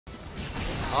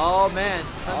Oh man,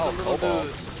 Oh, tons of little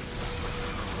kobolds. dudes.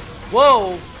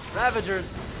 Whoa,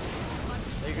 Ravagers.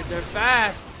 They're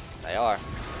fast. They are.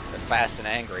 They're fast and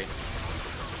angry.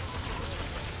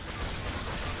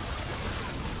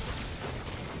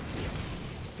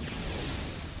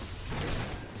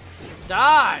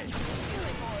 Die!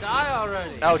 Die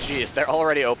already! Oh jeez, they're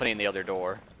already opening the other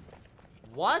door.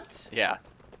 What? Yeah.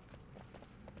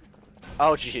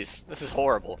 Oh jeez, this is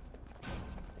horrible.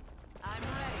 I'm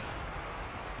ready.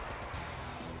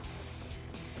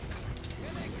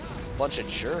 Bunch of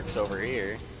jerks over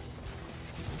here.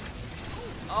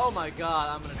 Oh my god,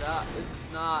 I'm gonna die. This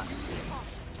is not...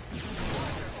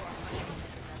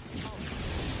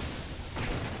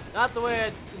 Not the way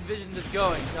I envisioned this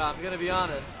going, Tom. I'm gonna be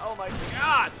honest. Oh my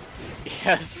god!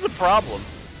 Yeah, this is a problem.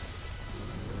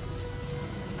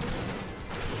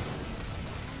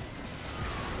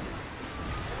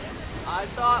 I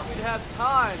thought we'd have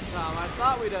time, Tom. I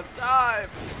thought we'd have time.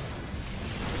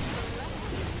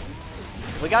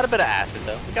 We got a bit of acid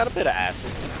though. We got a bit of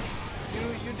acid.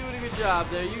 You're doing a good job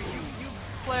there. You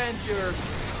planned your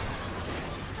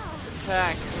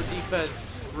attack or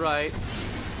defense right.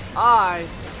 I,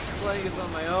 playing this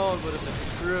on my own, would have been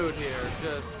screwed here.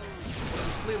 Just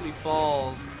completely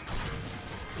balls.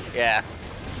 Yeah.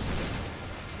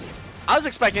 I was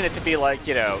expecting it to be like,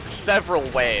 you know, several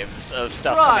waves of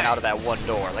stuff coming out of that one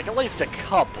door. Like at least a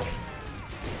couple.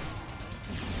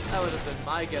 That would have been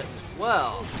my guess as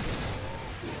well.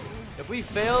 If we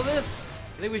fail this,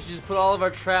 I think we should just put all of our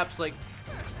traps like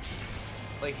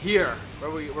here,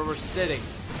 where we're sitting.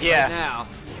 Yeah. Right now.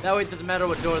 That way it doesn't matter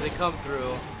what door they come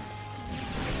through.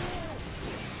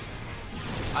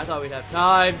 I thought we'd have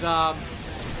time, Tom.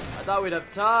 I thought we'd have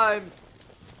time.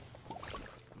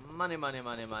 Money, money,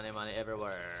 money, money, money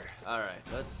everywhere. Alright,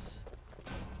 let's...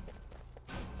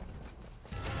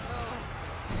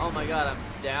 Oh my god, I'm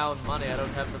down money. I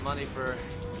don't have the money for...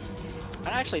 I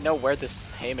don't actually know where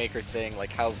this haymaker thing,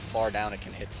 like how far down it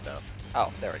can hit stuff.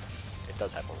 Oh, there it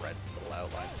does have a red little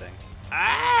outline thing.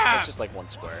 Ah! It's just like one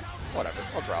square. Whatever,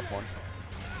 I'll drop one.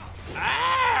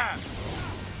 Ah!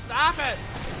 Stop it!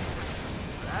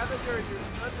 Ravager, you're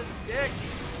such a dick!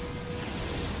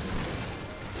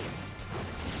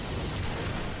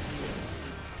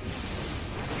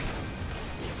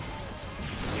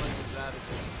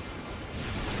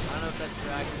 I don't know if that's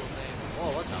your actual name.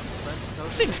 Whoa, what the French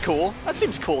toast? Seems cool. That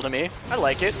seems cool to me. I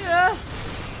like it. Yeah.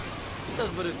 It does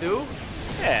what it do.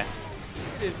 Yeah.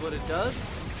 It is what it does.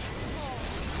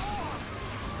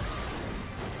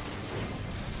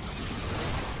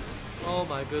 Oh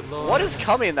my good lord. What is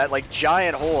coming? That like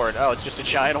giant horde? Oh, it's just a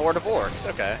giant horde of orcs.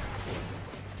 Okay.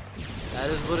 That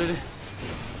is what it is.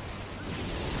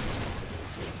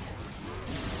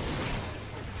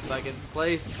 If I can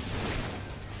place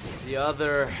the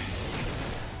other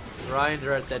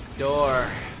grinder at that door.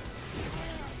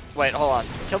 Wait, hold on.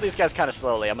 Kill these guys kind of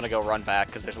slowly. I'm gonna go run back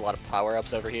because there's a lot of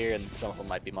power-ups over here, and some of them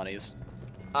might be monies.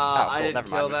 I cool, didn't never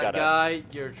kill mind, that guy.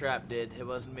 Your trap did. It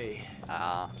wasn't me.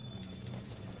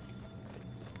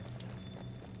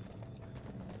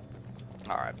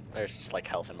 Alright, there's just like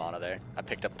health and mana there. I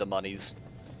picked up the monies.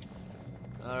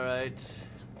 Alright.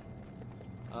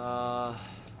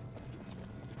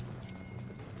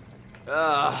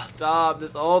 Tom,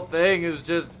 this whole thing is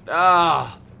just,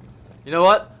 You know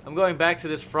what? I'm going back to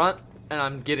this front, and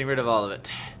I'm getting rid of all of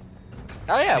it.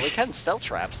 Oh yeah, we can sell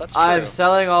traps, that's true. I'm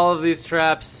selling all of these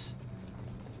traps.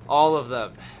 All of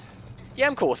them. Yeah,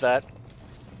 I'm cool with that.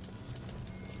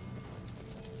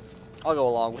 I'll go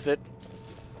along with it.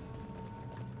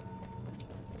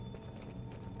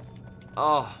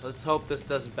 Oh, let's hope this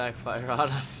doesn't backfire on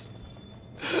us.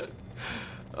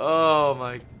 Oh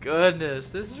my goodness,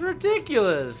 this is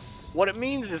ridiculous. What it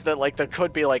means is that like there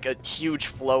could be like a huge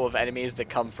flow of enemies that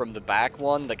come from the back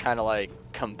one that kind of like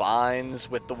combines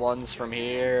with the ones from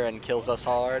here and kills us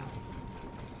hard.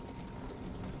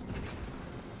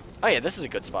 Oh yeah, this is a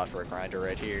good spot for a grinder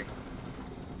right here.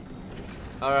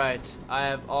 Alright, I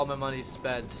have all my money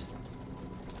spent.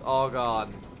 It's all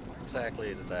gone. Where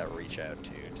exactly does that reach out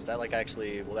to? Does that like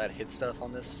actually, will that hit stuff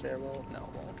on this stairwell? No, it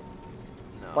won't.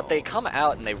 No. But they come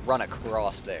out and they run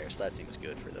across there, so that seems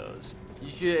good for those.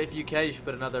 You should, if you can, you should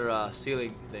put another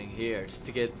ceiling thing here, just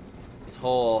to get this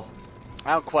whole...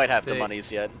 I don't quite have the thing.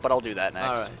 monies yet, but I'll do that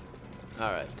next. Alright.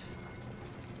 Alright.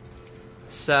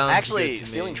 Sounds Actually, good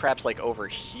to ceiling me. traps like over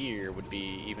here would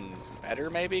be even better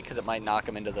maybe, because it might knock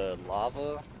them into the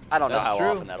lava. I don't know That's how true.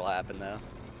 often that'll happen though.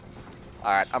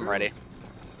 Alright, I'm True. ready.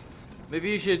 Maybe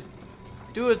you should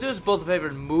do us both a favor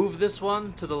and move this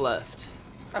one to the left.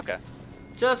 Okay.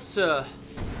 Just to...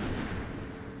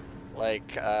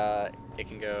 Like, it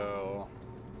can go...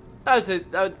 I would say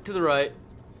to the right.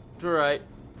 right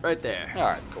there. All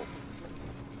right, cool.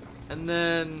 And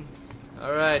then,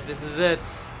 all right, this is it.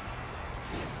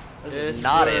 This is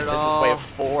not it. This is wave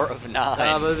 4 of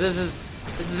 9. But this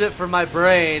is it for my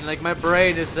brain. Like my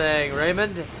brain is saying,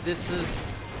 Raymond, this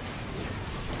is.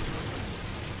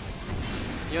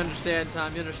 You understand,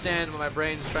 Tom? You understand what my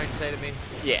brain is trying to say to me?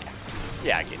 Yeah.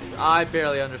 Yeah, I get it. I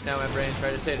barely understand what my brain is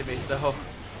trying to say to me, so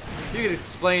you can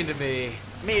explain to me.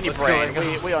 Me and your what's brain,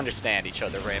 going on. we understand each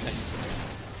other, Raymond.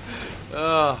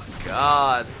 Oh,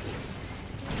 God.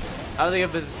 I don't think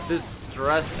I've been this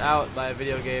stressed out by a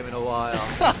video game in a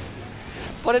while.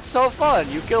 But it's so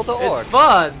fun. You kill the orcs. It's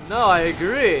fun. No, I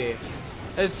agree.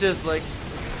 It's just like,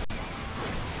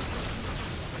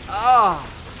 I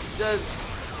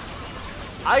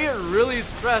get really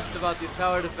stressed about these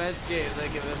tower defense games.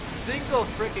 Like if a single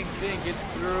freaking thing gets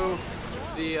through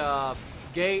the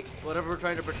gate, whatever we're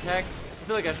trying to protect, I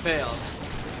feel like I failed.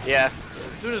 Yeah.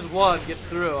 As soon as one gets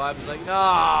through, I'm like, no,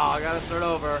 I gotta start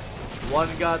over. One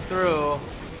got through.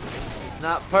 It's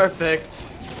not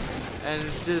perfect. And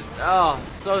it's just,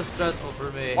 it's so stressful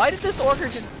for me. Why did this ogre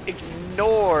just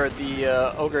ignore the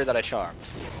ogre that I charmed?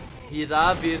 He's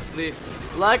obviously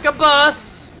like a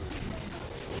bus.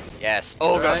 Yes,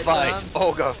 ogre Right, fight, Tom?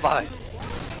 ogre fight.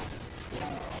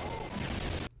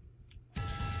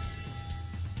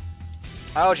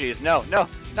 Oh jeez, no, no,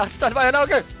 not stunned by an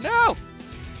ogre, no!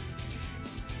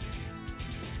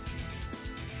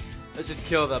 Let's just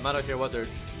kill them. I don't care what they're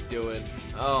doing.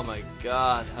 Oh my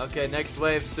God. Okay, next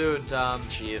wave soon, Tom.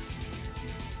 Jeez.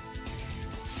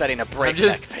 Setting a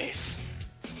breakneck pace.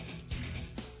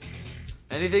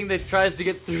 Anything that tries to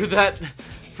get through that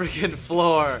freaking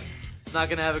floor is not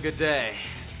gonna have a good day.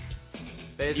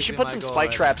 Basically, You should put my some goal spike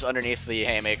right traps underneath the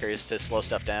haymakers to slow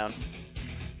stuff down.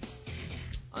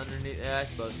 now. Underneath, yeah, I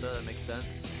suppose so. That makes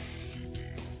sense.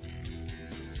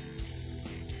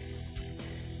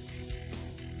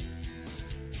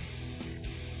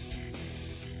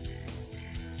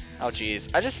 Oh jeez,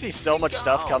 I just see so much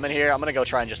stuff coming here. I'm gonna go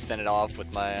try and just thin it off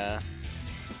with my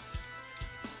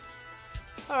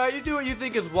Alright, you do what you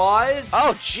think is wise.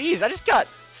 Oh jeez, I just got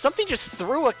something just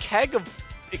threw a keg of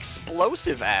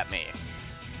explosive at me.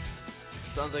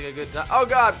 Sounds like a good time. Oh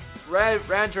God,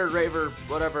 Rancher, Raver,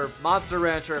 whatever, Monster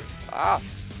Rancher. Ah,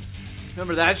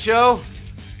 Remember that show?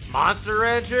 Monster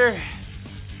Rancher?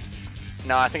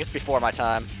 no, I think it's before my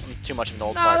time. I'm too much of an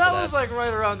old No, fart that for that. was like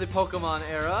right around the Pokemon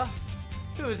era.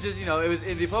 It was just, you know, it was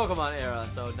in the Pokemon era,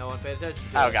 so no one paid attention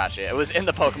to it. Oh, gotcha. It was in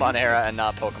the Pokemon era and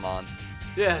not Pokemon.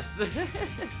 Yes.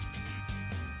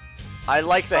 I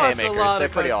like the Watched a haymakers. lot They're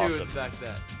of pretty cartoons awesome. back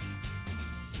then.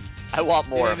 I want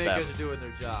more The of them. haymakers are doing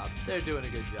their job. They're doing a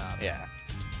good job. Yeah.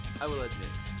 I will admit.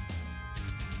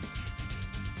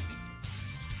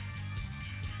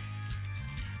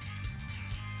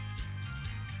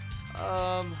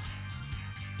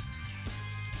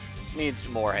 Needs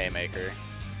more haymaker.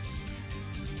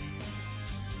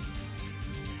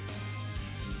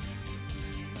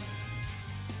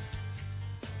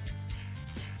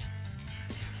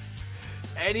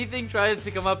 Anything tries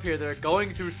to come up here, they're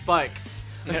going through spikes.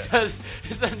 Because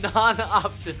it's a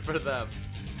non-option for them.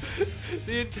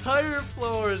 The entire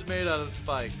floor is made out of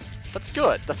spikes. That's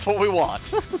good. That's what we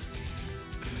want.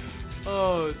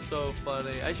 Oh, it's so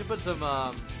funny. I should put some,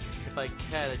 if I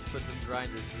can, I should put some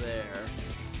grinders there.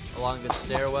 Along the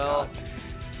stairwell.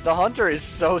 The hunter is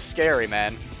so scary,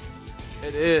 man.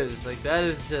 It is. Like, that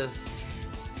is just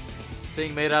a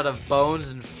thing made out of bones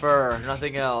and fur.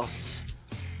 Nothing else.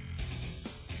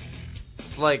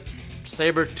 It's like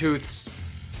Sabretooth's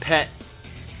pet.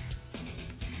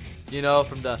 You know,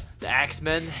 from the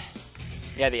Axemen.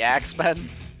 Yeah, the Axemen.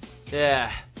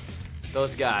 Yeah.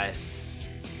 Those guys.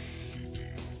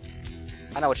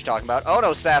 I know what you're talking about. Oh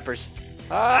no, sappers.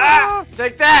 Ah!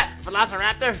 Take that,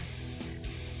 Velociraptor!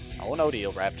 Oh no,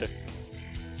 deal, Raptor.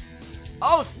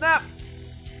 Oh, snap!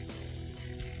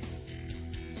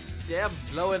 Damn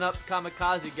blowing up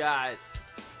kamikaze guys.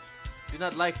 Do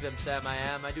not like them, Sam I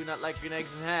am. I do not like green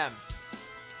eggs and ham.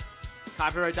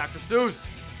 Copyright Dr. Seuss!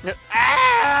 Yep.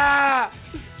 Ah!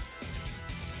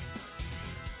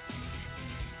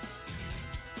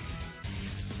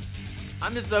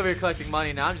 I'm just over here collecting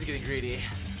money now. I'm just getting greedy.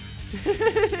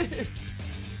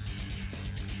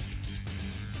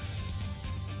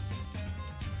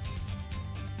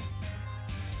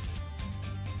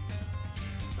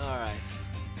 Alright.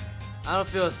 I don't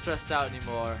feel stressed out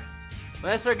anymore.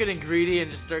 When I start getting greedy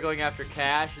and just start going after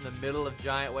cash in the middle of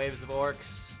giant waves of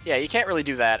orcs. Yeah, you can't really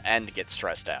do that and get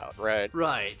stressed out, right?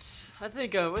 Right. I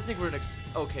think we're in a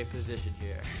okay position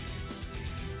here.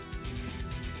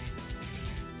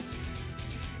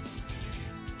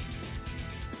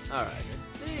 Alright,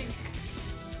 I think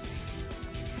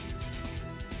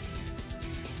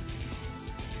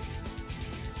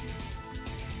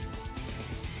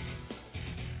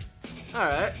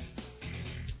Alright.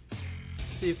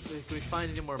 See if can we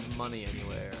find any more money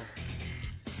anywhere.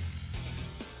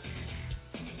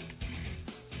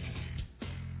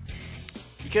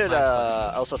 You could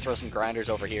also throw some grinders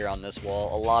over here on this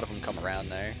wall. A lot of them come around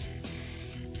there.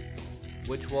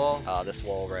 Which wall? This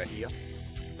wall right here.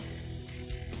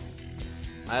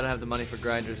 I don't have the money for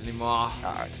grinders anymore.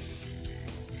 Alright.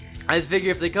 I just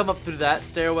figure if they come up through that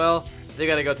stairwell, they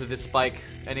gotta go through this spike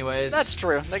anyways. That's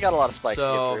true. They got a lot of spikes to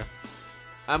get through.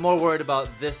 I'm more worried about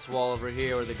this wall over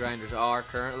here where the grinders are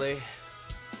currently.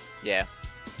 Yeah.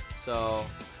 So,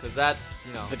 because that's,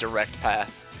 you know. The direct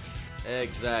path.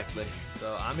 Exactly.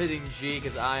 So I'm hitting G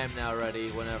because I am now ready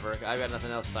whenever. I've got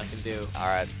nothing else I can do.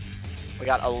 Alright. We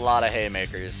got a lot of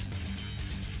haymakers.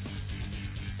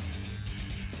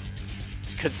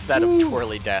 It's a good set of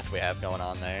twirly death we have going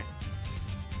on there.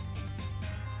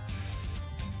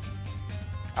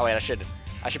 Oh wait, I should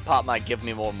pop my give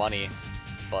me more money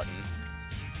button.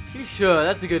 You should.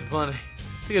 That's a good button.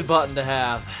 It's a good button to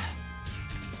have.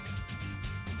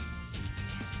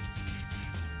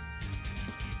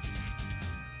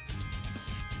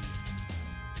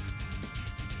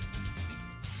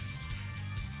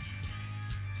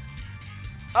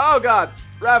 Oh god,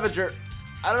 Ravager.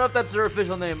 I don't know if that's their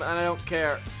official name, and I don't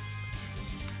care.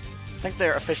 I think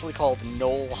they're officially called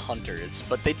Knoll Hunters,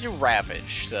 but they do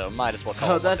ravage, so might as well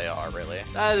call them what they are, really.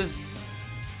 That is...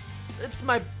 It's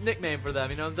my nickname for them,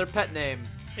 you know, their pet name.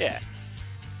 Yeah.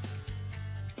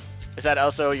 Is that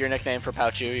also your nickname for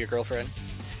Pouchu, your girlfriend?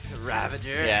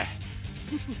 Ravager? Yeah.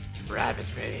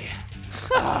 Ravage me.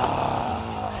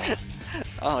 Oh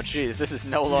jeez, this is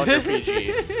no longer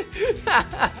PG.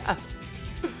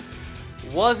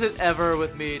 Was it ever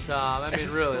with me, Tom? I mean,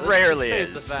 really. Rarely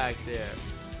let's just face the facts here.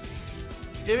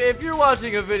 If you're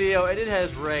watching a video and it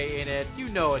has Ray in it, you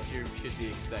know what you should be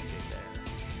expecting there.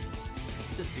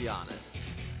 Just be honest.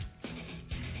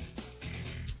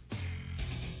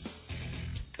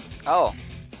 Oh.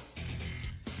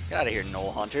 Get out of here,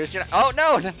 Knoll Hunters. You're not...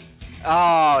 Oh, no!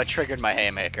 Oh, it triggered my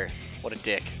haymaker. What a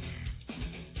dick.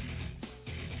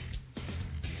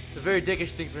 It's a very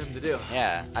dickish thing for him to do.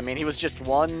 Yeah, I mean, he was just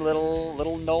one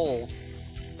little knoll.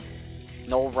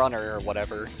 Knoll runner or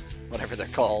whatever they're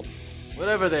called.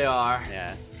 Whatever they are.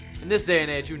 Yeah. In this day and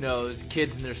age, who knows?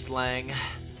 Kids and their slang.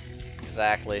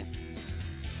 Exactly.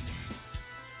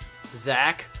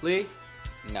 Zach Lee?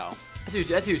 No. I see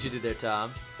what you did there,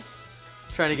 Tom.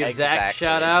 Trying to give Zach a Exactly.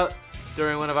 shout out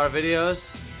during one of our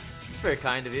videos. It's very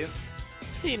kind of you.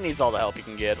 He needs all the help he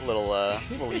can get. A little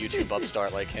YouTube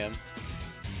upstart like him.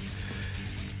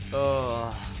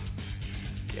 Oh,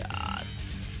 God.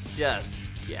 Just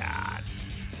God.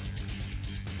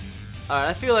 Alright,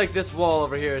 I feel like this wall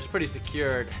over here is pretty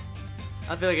secured. I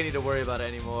don't feel like I need to worry about it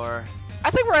anymore.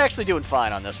 I think we're actually doing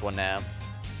fine on this one now.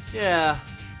 Yeah.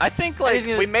 I think, like,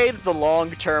 we made the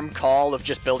long-term call of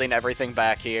just building everything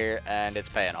back here, and it's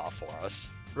paying off for us.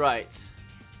 Right.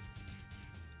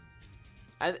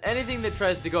 And anything that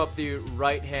tries to go up the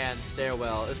right-hand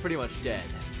stairwell is pretty much dead.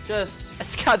 Just...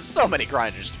 It's got so many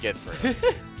grinders to get through.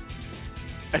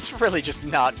 It's really just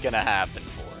not gonna happen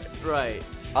for it. Right.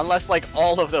 Unless, like,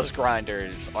 all of those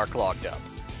grinders are clogged up.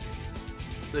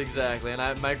 Exactly,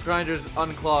 and my grinders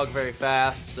unclog very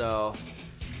fast, so...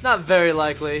 Not very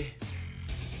likely.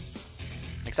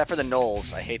 Except for the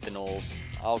gnolls. I hate the gnolls.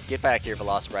 Oh, get back here,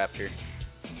 Velociraptor.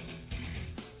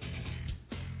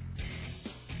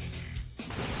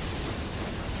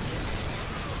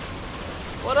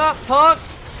 What up, punk?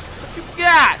 What you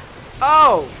got?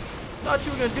 Oh! Thought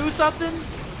you were gonna do something?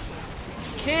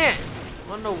 You can't.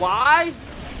 Wanna know why?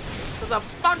 Because I'm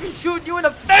fucking shooting you in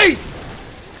the face!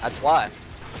 That's why.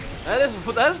 That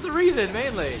is the reason,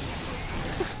 mainly.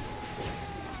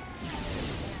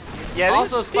 Yeah,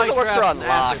 Also, these spike orcs are traps on and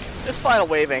lock. acid. This final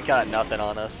wave ain't got nothing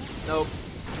on us. Nope.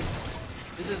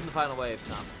 This isn't the final wave,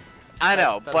 Tom. I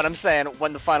know, but I'm saying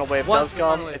when the final wave Once does the come,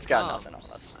 final wave it's got comes. nothing on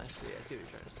us. I see what you're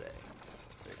trying to say.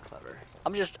 Very clever.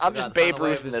 I'm just God, Babe final wave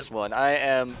Ruth in is this a- one. I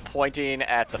am pointing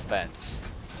at the fence.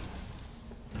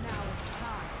 Now it's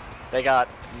time. They got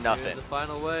Here's nothing. the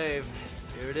final wave.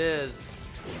 Here it is.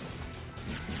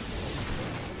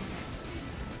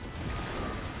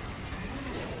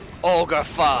 Ogre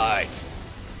fight!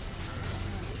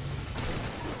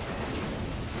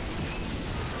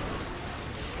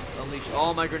 Unleash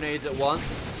all my grenades at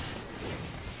once.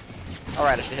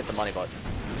 Alright, I should hit the money button.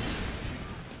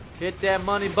 Hit that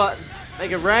money button. Make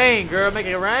it rain, girl. Make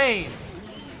it rain.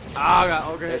 Oh, I got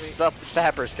ogre. There's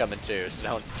sappers coming too,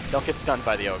 so don't get stunned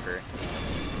by the ogre.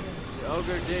 The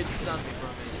ogre did stun me for a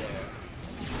minute there.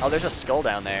 Oh, there's a skull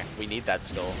down there. We need that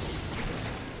skull.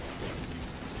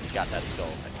 Got that skull,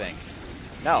 I think.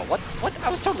 No, what? I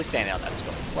was totally standing on that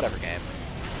skull. Whatever, game.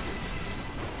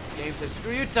 Game says,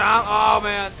 screw you, Tom. Oh,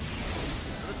 man.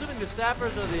 I'm assuming the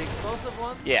sappers are the explosive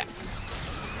ones? Yeah.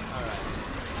 Alright.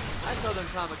 I call them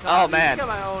kamikazes. Oh, man. I got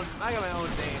my own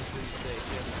names for these things.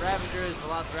 You know, Ravagers,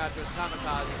 Velociraptors,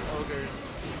 kamikazes, ogres.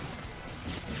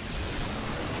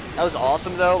 That was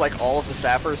awesome, though. Like, all of the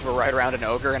sappers were right around an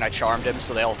ogre, and I charmed him,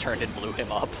 so they all turned and blew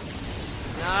him up.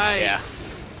 Nice. Yeah.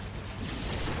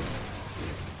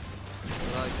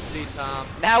 What I like to see, Tom.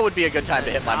 Now would be a good time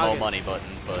to hit my Mo Money button,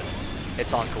 but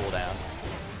it's on cooldown.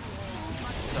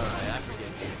 It's alright, I forgive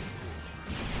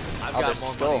you. I've Oh, got there's a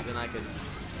more skull. money than I can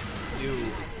do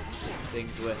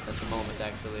things with at the moment,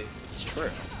 actually. It's true.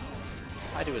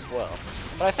 I do as well.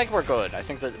 But I think we're good. I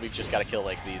think that we've just got to kill,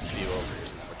 like, these few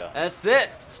ogres, and then we're done. That's it.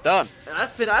 It's done. And I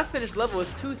finished level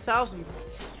with 2,000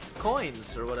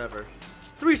 coins or whatever.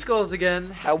 3 skulls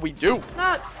again. How we do.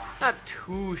 Not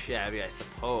too shabby, I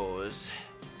suppose.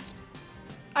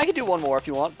 I could do one more if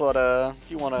you want, but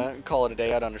if you want to call it a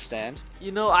day, I'd understand.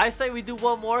 You know, I say we do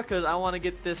one more because I want to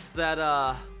get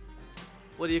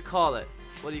what do you call it?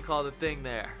 What do you call the thing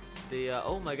there?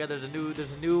 Oh my god, there's a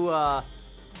new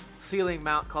ceiling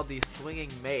mount called the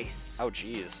swinging mace. Oh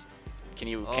jeez. Can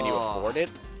you afford it?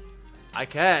 I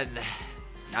can.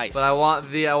 Nice. But I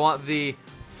want the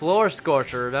floor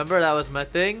scorcher. Remember that was my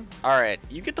thing? All right,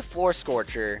 you get the floor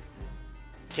scorcher.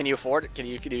 Can you afford it?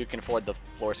 You can afford the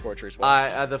floor scorcher as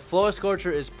well? The floor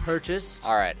scorcher is purchased.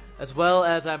 All right. As well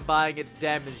as I'm buying its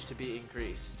damage to be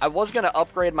increased. I was gonna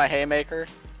upgrade my haymaker,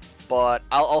 but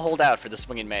I'll hold out for the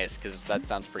swinging mace because that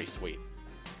sounds pretty sweet.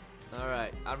 All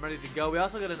right, I'm ready to go. We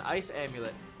also got an ice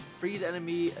amulet. Freeze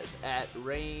enemies at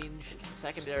range.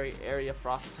 Secondary area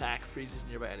frost attack freezes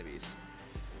nearby enemies.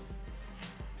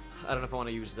 I don't know if I want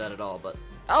to use that at all, but.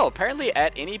 Oh, apparently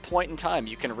at any point in time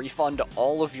you can refund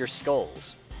all of your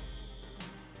skulls.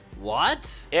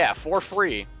 What? Yeah, for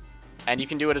free. And you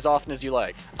can do it as often as you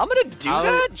like. I'm gonna do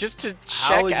that just to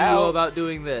check out. How would you go about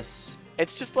doing this?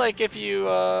 It's just like if you,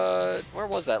 where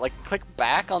was that? Like click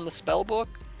back on the spell book,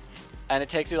 and it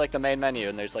takes you like the main menu,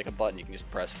 and there's like a button you can just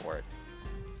press for it.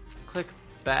 Click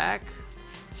back.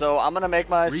 So I'm gonna make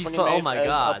my swinging mace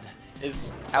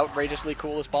as outrageously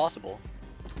cool as possible.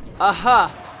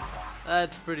 Aha!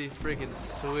 That's pretty freaking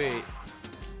sweet,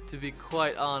 to be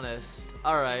quite honest.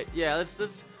 All right, yeah, let's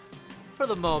for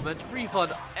the moment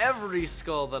refund every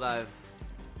skull that I've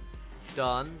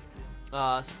done.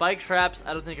 Spike traps,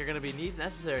 I don't think are gonna be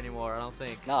necessary anymore. I don't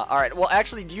think. Nah. All right. Well,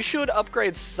 actually, you should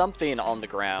upgrade something on the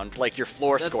ground, like your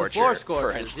floor scorcher, floor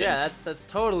scorchers. for instance. Yeah, that's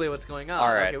totally what's going on.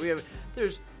 All right. Okay,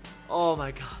 oh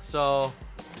my god. So,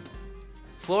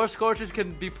 floor scorchers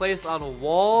can be placed on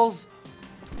walls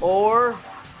or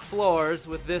floors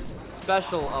with this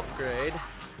special upgrade.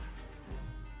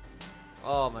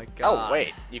 Oh my god. Oh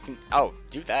wait, you can. Oh,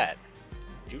 do that.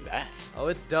 Do that. Oh,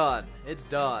 it's done. It's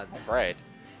done. Right.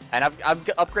 And I'm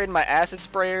upgrading my acid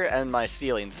sprayer and my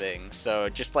ceiling thing. So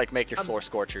just like make your floor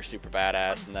scorcher super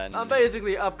badass, and then. I'm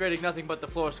basically upgrading nothing but the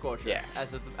floor scorcher. Yeah.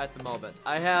 At the moment,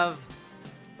 I have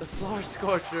the floor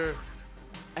scorcher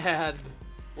and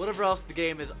whatever else the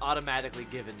game has automatically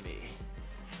given me.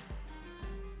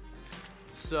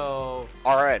 So.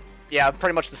 All right. Yeah,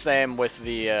 pretty much the same with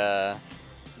the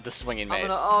swinging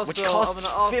mace, which costs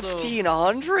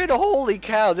 1,500. Holy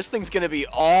cow! This thing's gonna be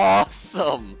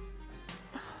awesome.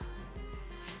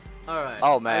 All right.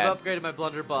 Oh man. I've upgraded my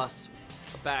blunderbuss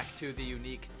back to the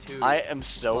unique 2. I am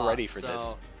so slot, ready for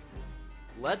this.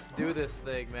 Let's do this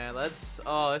thing, man.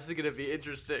 Oh, this is gonna be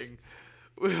interesting.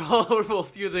 We're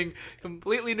both using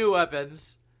completely new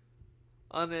weapons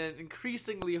on an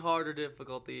increasingly harder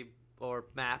difficulty or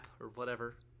map or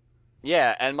whatever.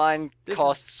 Yeah, and mine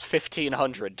costs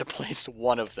 1,500 to place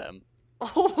one of them.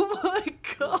 Oh my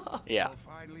god. Yeah.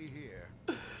 Finally here.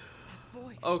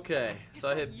 Okay, so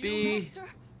I hit B.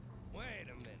 Wait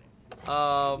a minute.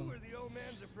 You were the old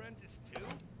man's apprentice too?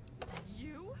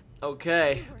 You?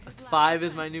 Okay, 5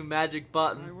 is my new magic I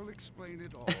button. will explain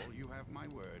it all. You have my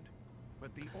word.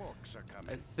 But the orcs are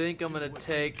coming. I think I'm gonna Do what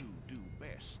take you do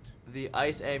best. the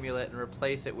ice amulet and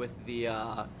replace it with the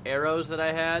arrows that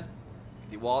I had,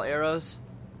 the wall arrows.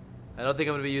 I don't think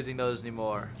I'm gonna be using those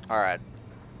anymore. All right.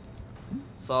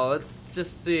 So let's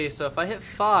just see. So if I hit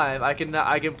 5, I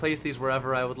can place these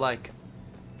wherever I would like,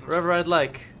 wherever I'd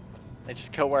like. They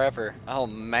just go wherever. Oh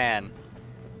man.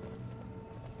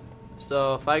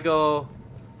 So if I go,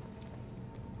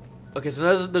 okay.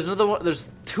 So there's another one. There's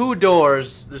 2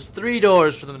 doors. There's 3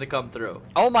 doors for them to come through.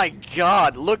 Oh my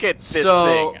god! Look at this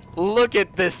So, thing. Look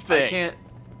at this thing. I can't.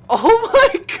 Oh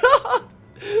my god!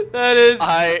 That is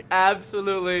I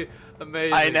absolutely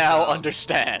amazing. now Tom.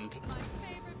 understand. My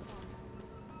favorite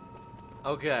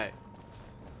Okay.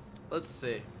 Let's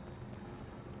see.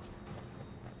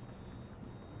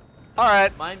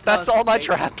 Alright, Mine that's cost all my 800.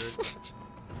 traps.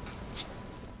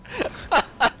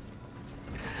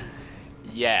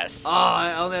 Yes. Oh,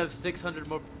 I only have 600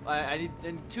 more. I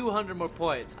need 200 more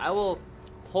points. I will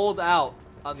hold out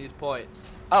on these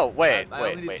points. Oh, wait,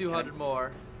 I only need 200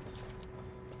 more.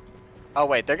 Oh,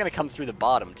 wait, they're gonna come through the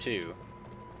bottom, too.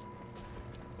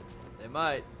 They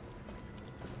might.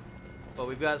 But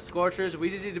we've got Scorchers. We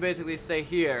just need to basically stay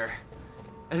here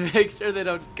and make sure they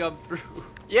don't come through.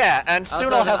 Yeah, and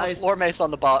soon I'll have a ice... floor mace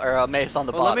on the bottom, or a mace on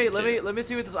the bottom. Let me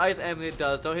see what this ice amulet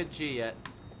does. Don't hit G yet.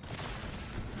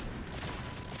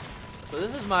 So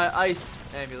this is my ice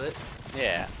amulet.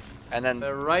 Yeah, and then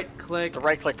the right click. The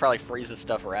right click probably freezes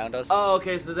stuff around us. Oh,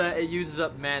 okay, so that it uses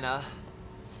up mana.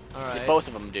 All right. Yeah, both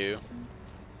of them do.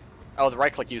 Oh, the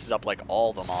right click uses up like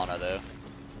all the mana though.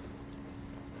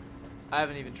 I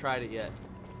haven't even tried it yet.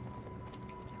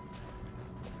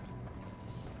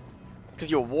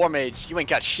 Cause you're a war mage, you ain't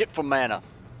got shit for mana.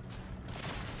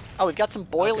 Oh, we've got some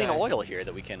boiling oil here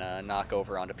that we can knock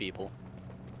over onto people.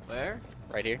 Where?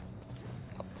 Right here.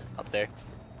 Up there.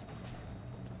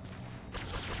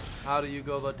 How do you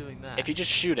go about doing that? If you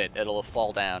just shoot it, it'll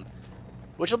fall down.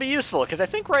 Which will be useful, because I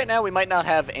think right now we might not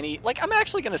have any... Like, I'm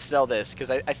actually going to sell this, because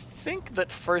I think that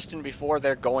first and before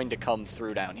they're going to come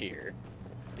through down here.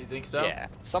 You think so? Yeah.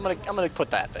 So I'm gonna put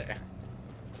that there.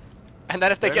 And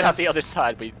then if they get out the other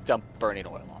side, we dump burning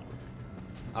oil on them.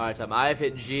 Alright, Tom, I've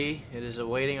hit G. It is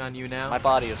awaiting on you now. My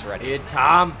body is ready.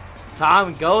 Tom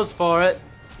goes for it.